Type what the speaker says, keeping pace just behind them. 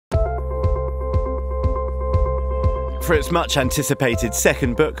For its much anticipated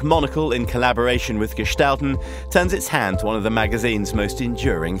second book, Monocle, in collaboration with Gestalten, turns its hand to one of the magazine's most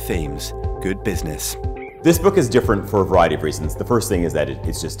enduring themes: good business. This book is different for a variety of reasons. The first thing is that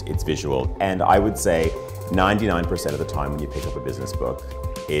it's visual, and I would say 99% of the time when you pick up a business book,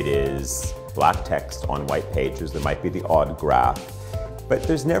 it is black text on white pages. There might be the odd graph, but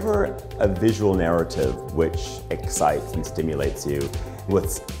there's never a visual narrative which excites and stimulates you.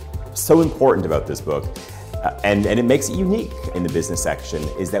 What's so important about this book, and it makes it unique in the business section,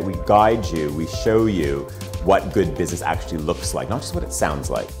 is that we guide you, we show you what good business actually looks like, not just what it sounds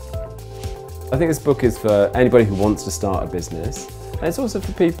like. I think this book is for anybody who wants to start a business, and it's also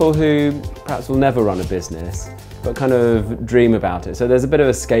for people who perhaps will never run a business but kind of dream about it. So there's a bit of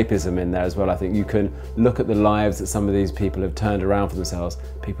escapism in there as well. I think you can look at the lives that some of these people have turned around for themselves,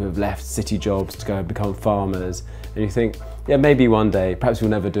 people who've left city jobs to go and become farmers, and you think, yeah, maybe one day, perhaps you'll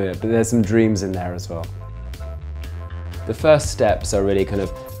never do it, but there's some dreams in there as well. The first steps are really kind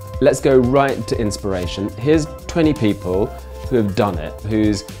of, let's go right to inspiration. Here's 20 people who have done it,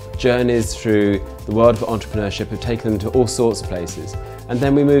 whose journeys through the world of entrepreneurship have taken them to all sorts of places. And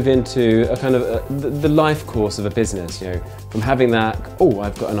then we move into a kind of the life course of a business, you know, from having that, oh,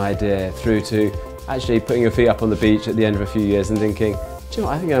 I've got an idea, through to actually putting your feet up on the beach at the end of a few years and thinking, do you know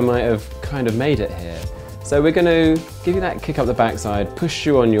what, I think I might have kind of made it here. So we're going to give you that kick up the backside, push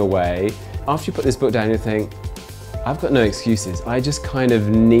you on your way. After you put this book down, you think, I've got no excuses. I just kind of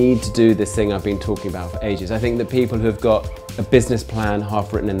need to do this thing I've been talking about for ages. I think that people who have got a business plan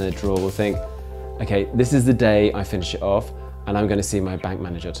half written in their drawer will think, okay, this is the day I finish it off and I'm going to see my bank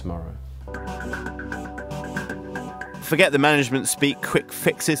manager tomorrow. Forget the management speak, quick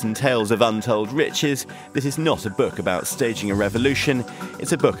fixes and tales of untold riches. This is not a book about staging a revolution.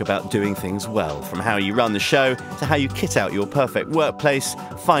 It's a book about doing things well, from how you run the show to how you kit out your perfect workplace,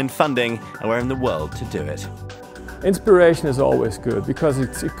 find funding, and where in the world to do it. Inspiration is always good because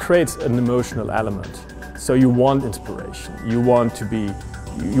it creates an emotional element. So you want inspiration, you want to be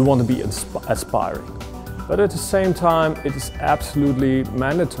aspiring. But at the same time, it is absolutely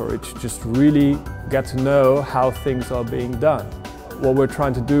mandatory to just really get to know how things are being done. What we're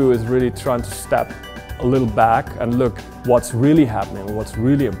trying to do is really trying to step a little back and look what's really happening, what's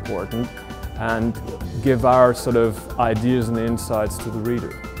really important, and give our sort of ideas and insights to the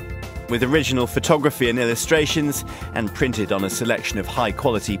reader. With original photography and illustrations, and printed on a selection of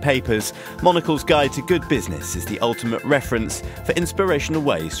high-quality papers, Monocle's Guide to Good Business is the ultimate reference for inspirational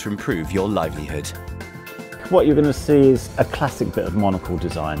ways to improve your livelihood. What you're going to see is a classic bit of Monocle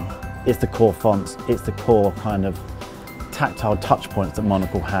design. It's the core fonts, it's the core kind of tactile touch points that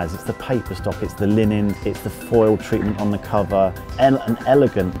Monocle has. It's the paper stock, it's the linen, it's the foil treatment on the cover, and an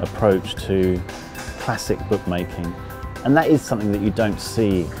elegant approach to classic bookmaking. And that is something that you don't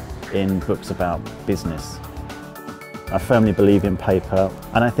see in books about business. I firmly believe in paper,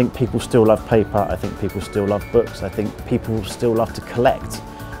 and I think people still love paper, I think people still love books, I think people still love to collect.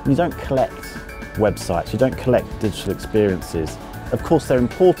 You don't collect websites, you don't collect digital experiences. Of course they're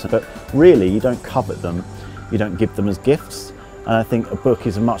important, but really you don't covet them, you don't give them as gifts, and I think a book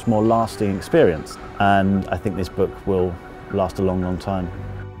is a much more lasting experience, and I think this book will last a long, long time.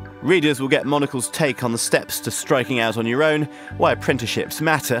 Readers will get Monocle's take on the steps to striking out on your own, why apprenticeships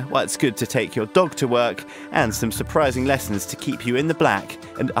matter, why it's good to take your dog to work, and some surprising lessons to keep you in the black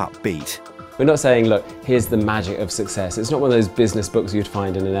and upbeat. We're not saying, look, here's the magic of success. It's not one of those business books you'd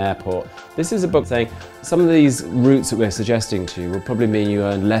find in an airport. This is a book saying some of these routes that we're suggesting to you will probably mean you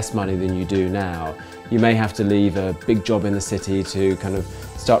earn less money than you do now. You may have to leave a big job in the city to kind of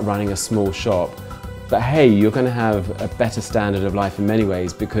start running a small shop. But hey, you're going to have a better standard of life in many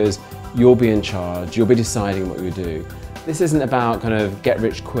ways because you'll be in charge, you'll be deciding what you do. This isn't about kind of get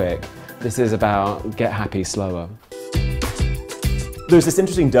rich quick, this is about get happy slower. There's this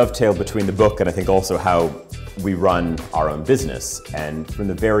interesting dovetail between the book and I think also how we run our own business. And from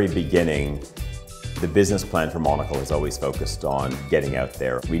the very beginning, the business plan for Monocle has always focused on getting out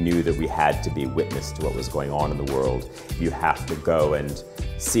there. We knew that we had to be witness to what was going on in the world. You have to go and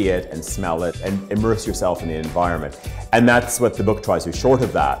see it and smell it and immerse yourself in the environment. And that's what the book tries to do. Short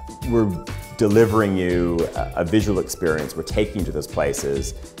of that, we're delivering you a visual experience, we're taking you to those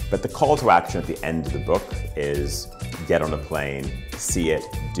places, but the call to action at the end of the book is get on a plane, see it,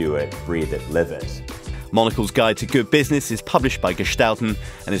 do it, breathe it, live it. Monocle's Guide to Good Business is published by Gestalten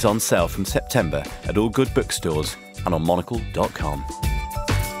and is on sale from September at all good bookstores and on monocle.com.